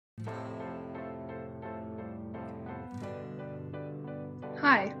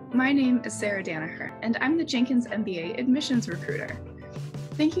Hi, my name is Sarah Danaher, and I'm the Jenkins MBA admissions recruiter.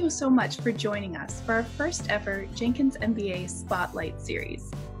 Thank you so much for joining us for our first ever Jenkins MBA Spotlight series.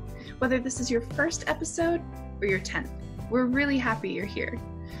 Whether this is your first episode or your 10th, we're really happy you're here.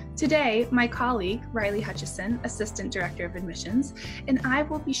 Today, my colleague, Riley Hutchison, Assistant Director of Admissions, and I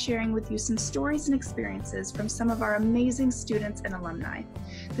will be sharing with you some stories and experiences from some of our amazing students and alumni.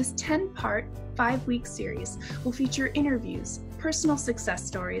 This 10-part, 5-week series will feature interviews, personal success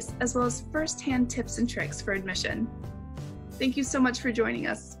stories, as well as first-hand tips and tricks for admission. Thank you so much for joining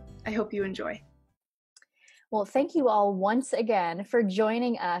us. I hope you enjoy. Well, thank you all once again for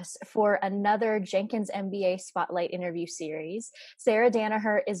joining us for another Jenkins MBA Spotlight interview series. Sarah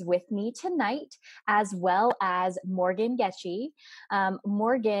Danaher is with me tonight, as well as Morgan Goettge.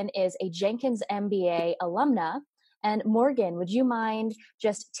 Morgan is a Jenkins MBA alumna. And Morgan, would you mind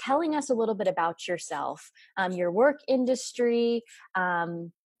just telling us a little bit about yourself, your work industry,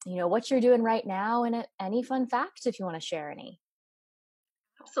 what you're doing right now, and any fun facts if you want to share any?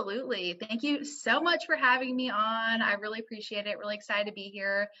 Absolutely. Thank you so much for having me on. I really appreciate it. Really excited to be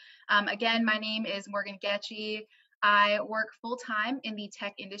here. Again, my name is Morgan Goettge. I work full-time in the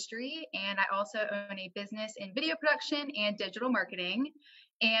tech industry, and I also own a business in video production and digital marketing.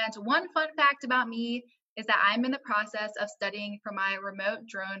 And one fun fact about me is that I'm in the process of studying for my remote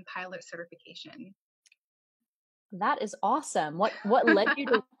drone pilot certification. That is awesome. What led you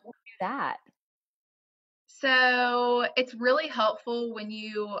to do that? So it's really helpful when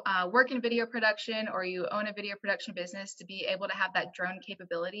you work in video production or you own a video production business to be able to have that drone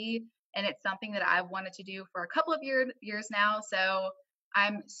capability. And it's something that I've wanted to do for a couple of years now. So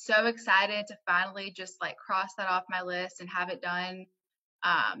I'm so excited to finally just cross that off my list and have it done.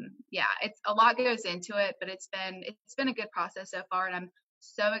 It's a lot goes into it, but it's been a good process so far. And I'm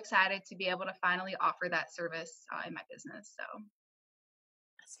so excited to be able to finally offer that service in my business. So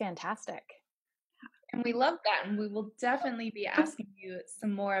that's fantastic. And we love that. And we will definitely be asking you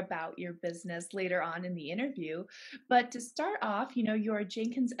some more about your business later on in the interview. But to start off, you're a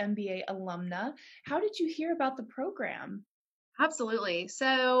Jenkins MBA alumna. How did you hear about the program? Absolutely.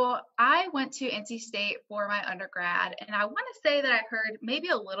 So I went to NC State for my undergrad, and I want to say that I heard maybe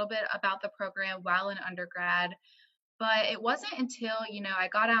a little bit about the program while in undergrad, but it wasn't until, I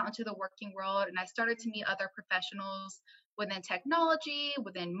got out into the working world and I started to meet other professionals within technology,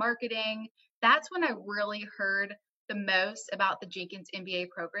 within marketing. That's when I really heard the most about the Jenkins MBA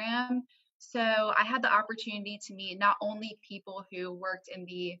program. So I had the opportunity to meet not only people who worked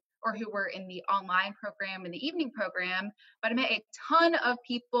who were in the online program and the evening program, but I met a ton of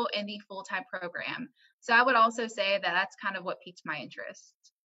people in the full-time program. So I would also say that that's kind of what piqued my interest.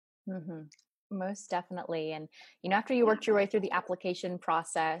 Mm-hmm. Most definitely. And, after you worked your way through the application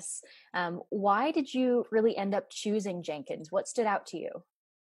process, why did you really end up choosing Jenkins? What stood out to you?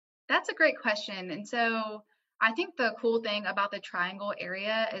 That's a great question. And so I think the cool thing about the Triangle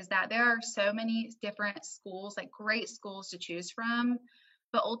area is that there are so many different schools, great schools to choose from.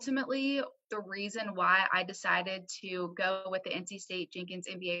 But ultimately, the reason why I decided to go with the NC State Jenkins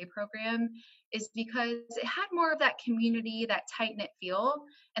MBA program is because it had more of that community, that tight-knit feel.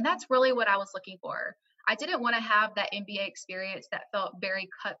 And that's really what I was looking for. I didn't want to have that MBA experience that felt very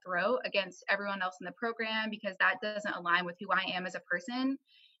cutthroat against everyone else in the program, because that doesn't align with who I am as a person.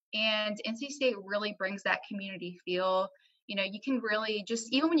 And NC State really brings that community feel. You can really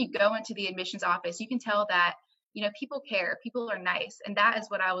even when you go into the admissions office, you can tell that, people care, people are nice. And that is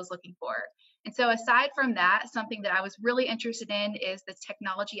what I was looking for. And so aside from that, something that I was really interested in is the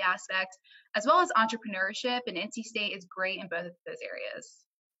technology aspect, as well as entrepreneurship. And NC State is great in both of those areas.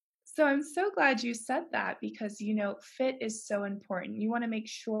 So I'm so glad you said that, because, fit is so important. You want to make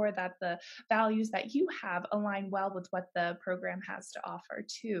sure that the values that you have align well with what the program has to offer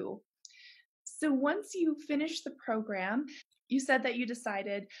too. So once you finished the program, you said that you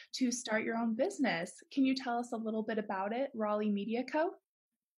decided to start your own business. Can you tell us a little bit about it, Raleigh Media Co.?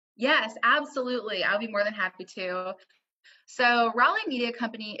 Yes, absolutely. I'll be more than happy to. So Raleigh Media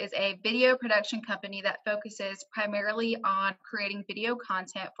Company is a video production company that focuses primarily on creating video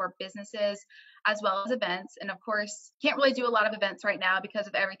content for businesses as well as events. And of course, can't really do a lot of events right now because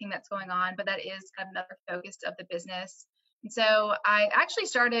of everything that's going on, but that is kind of another focus of the business. And so I actually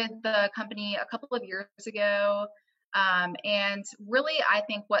started the company a couple of years ago. And really, I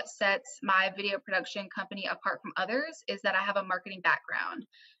think what sets my video production company apart from others is that I have a marketing background.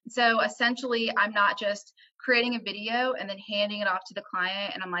 So essentially, I'm not just creating a video and then handing it off to the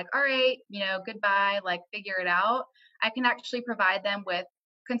client and I'm like, all right, goodbye, figure it out. I can actually provide them with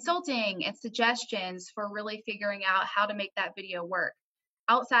consulting and suggestions for really figuring out how to make that video work.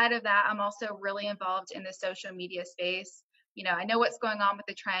 Outside of that, I'm also really involved in the social media space. I know what's going on with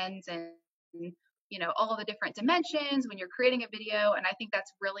the trends and, all the different dimensions when you're creating a video. And I think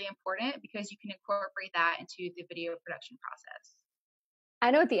that's really important because you can incorporate that into the video production process.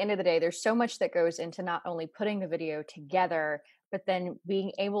 I know at the end of the day, there's so much that goes into not only putting the video together, but then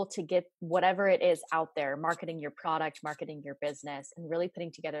being able to get whatever it is out there, marketing your product, marketing your business, and really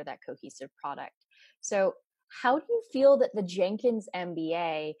putting together that cohesive product. So how do you feel that the Jenkins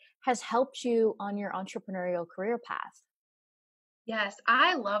MBA has helped you on your entrepreneurial career path? Yes,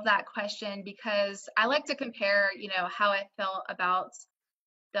 I love that question because I like to compare, how I felt about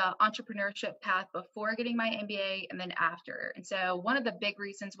the entrepreneurship path before getting my MBA and then after. And so one of the big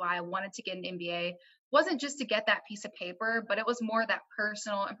reasons why I wanted to get an MBA wasn't just to get that piece of paper, but it was more that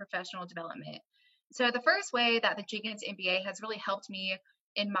personal and professional development. So the first way that the Jenkins MBA has really helped me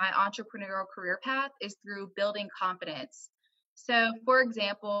in my entrepreneurial career path is through building confidence. So, for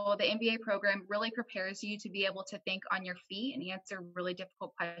example, the MBA program really prepares you to be able to think on your feet and answer really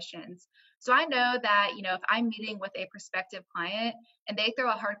difficult questions. So I know that, if I'm meeting with a prospective client and they throw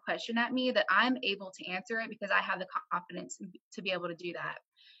a hard question at me, that I'm able to answer it because I have the confidence to be able to do that.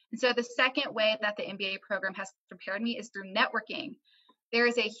 And so the second way that the MBA program has prepared me is through networking. There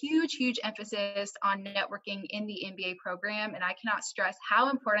is a huge, huge emphasis on networking in the MBA program, and I cannot stress how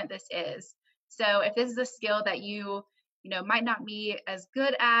important this is. So if this is a skill that you might not be as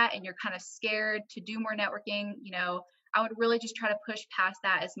good at and you're kind of scared to do more networking, I would really just try to push past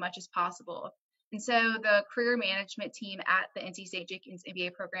that as much as possible. And so the career management team at the NC State Jenkins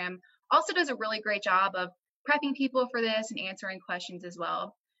MBA program also does a really great job of prepping people for this and answering questions as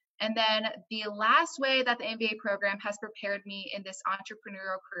well. And then the last way that the MBA program has prepared me in this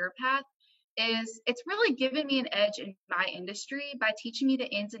entrepreneurial career path is it's really given me an edge in my industry by teaching me the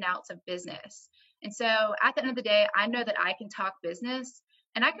ins and outs of business. And so at the end of the day, I know that I can talk business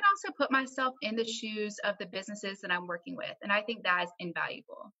and I can also put myself in the shoes of the businesses that I'm working with. And I think that is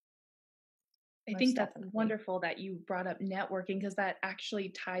invaluable. I think that's wonderful that you brought up networking because that actually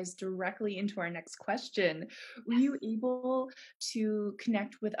ties directly into our next question. Were you able to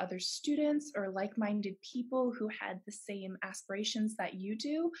connect with other students or like-minded people who had the same aspirations that you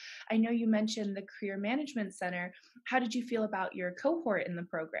do? I know you mentioned the Career Management Center. How did you feel about your cohort in the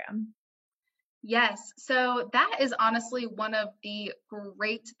program? Yes, so that is honestly one of the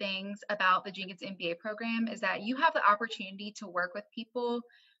great things about the Jenkins MBA program is that you have the opportunity to work with people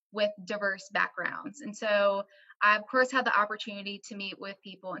with diverse backgrounds. And so I, of course, had the opportunity to meet with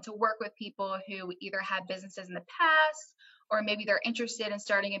people and to work with people who either had businesses in the past or maybe they're interested in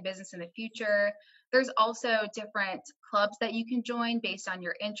starting a business in the future. There's also different clubs that you can join based on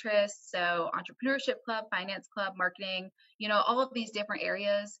your interests. So entrepreneurship club, finance club, marketing, all of these different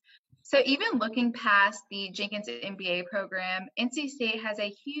areas. So even looking past the Jenkins MBA program, NC State has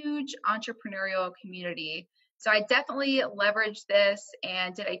a huge entrepreneurial community. So I definitely leveraged this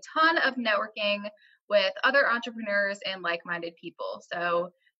and did a ton of networking with other entrepreneurs and like-minded people. So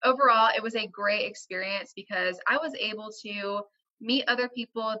overall, it was a great experience because I was able to meet other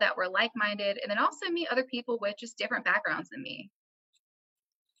people that were like-minded and then also meet other people with just different backgrounds than me.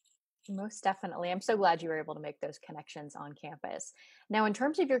 Most definitely. I'm so glad you were able to make those connections on campus. Now, in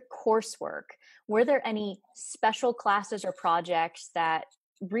terms of your coursework, were there any special classes or projects that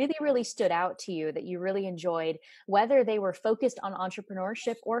really, really stood out to you that you really enjoyed, whether they were focused on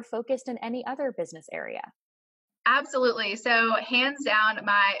entrepreneurship or focused in any other business area? Absolutely. So hands down,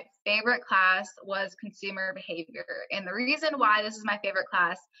 my favorite class was consumer behavior. And the reason why this is my favorite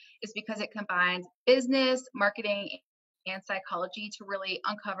class is because it combines business, marketing, and psychology to really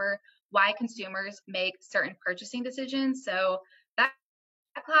uncover why consumers make certain purchasing decisions. So that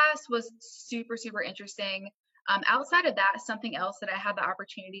class was super, super interesting. Outside of that, something else that I had the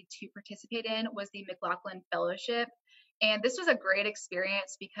opportunity to participate in was the McLaughlin Fellowship. And this was a great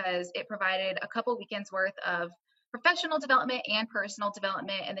experience because it provided a couple weekends worth of professional development and personal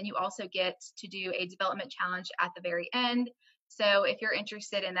development. And then you also get to do a development challenge at the very end. So if you're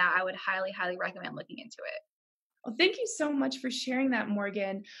interested in that, I would highly, highly recommend looking into it. Well, thank you so much for sharing that,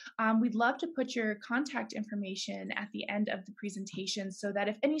 Morgan. We'd love to put your contact information at the end of the presentation so that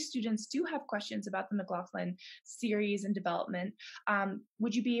if any students do have questions about the McLaughlin series and development,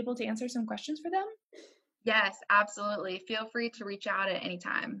 would you be able to answer some questions for them? Yes, absolutely. Feel free to reach out at any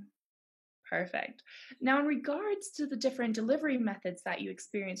time. Perfect. Now, in regards to the different delivery methods that you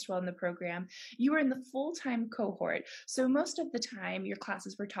experienced while in the program, you were in the full-time cohort. So most of the time, your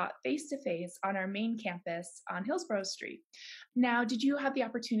classes were taught face-to-face on our main campus on Hillsborough Street. Now, did you have the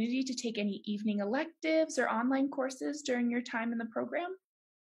opportunity to take any evening electives or online courses during your time in the program?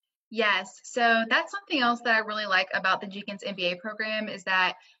 Yes, so that's something else that I really like about the Jenkins MBA program is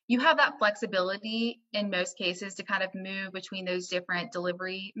that you have that flexibility in most cases to kind of move between those different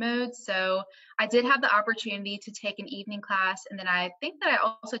delivery modes. So I did have the opportunity to take an evening class, and then I think that I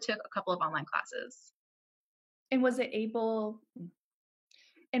also took a couple of online classes. And was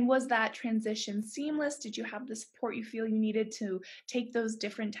that transition seamless? Did you have the support you feel you needed to take those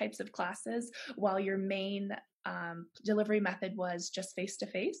different types of classes while your main delivery method was just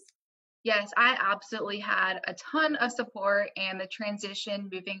face-to-face? Yes, I absolutely had a ton of support, and the transition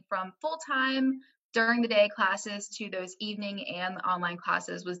moving from full-time during the day classes to those evening and online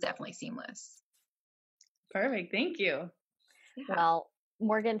classes was definitely seamless. Perfect. Thank you. Yeah. Well,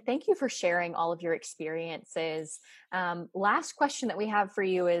 Morgan, thank you for sharing all of your experiences. Last question that we have for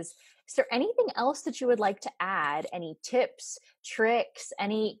you is there anything else that you would like to add? Any tips, tricks,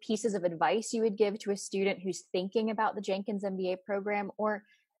 any pieces of advice you would give to a student who's thinking about the Jenkins MBA program, or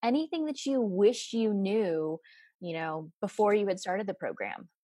anything that you wish you knew, before you had started the program?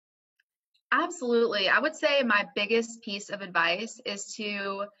 Absolutely. I would say my biggest piece of advice is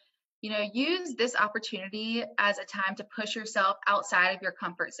to, use this opportunity as a time to push yourself outside of your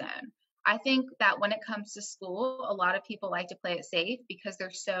comfort zone. I think that when it comes to school, a lot of people like to play it safe because they're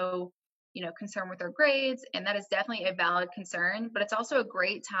so, concerned with their grades, and that is definitely a valid concern, but it's also a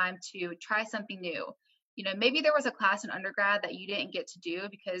great time to try something new. Maybe there was a class in undergrad that you didn't get to do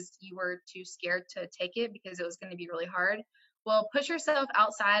because you were too scared to take it because it was going to be really hard. Well, push yourself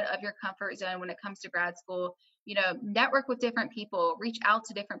outside of your comfort zone when it comes to grad school. Network with different people, reach out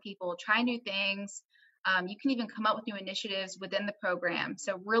to different people, try new things. You can even come up with new initiatives within the program.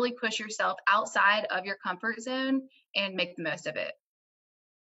 So really push yourself outside of your comfort zone and make the most of it.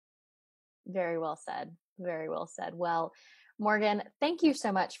 Very well said. Very well said. Well, Morgan, thank you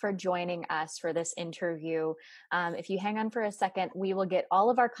so much for joining us for this interview. If you hang on for a second, we will get all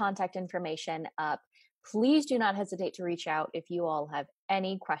of our contact information up. Please do not hesitate to reach out if you all have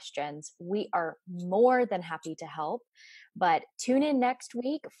any questions. We are more than happy to help. But tune in next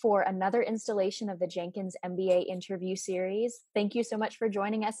week for another installation of the Jenkins MBA interview series. Thank you so much for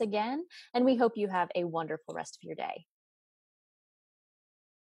joining us again, and we hope you have a wonderful rest of your day.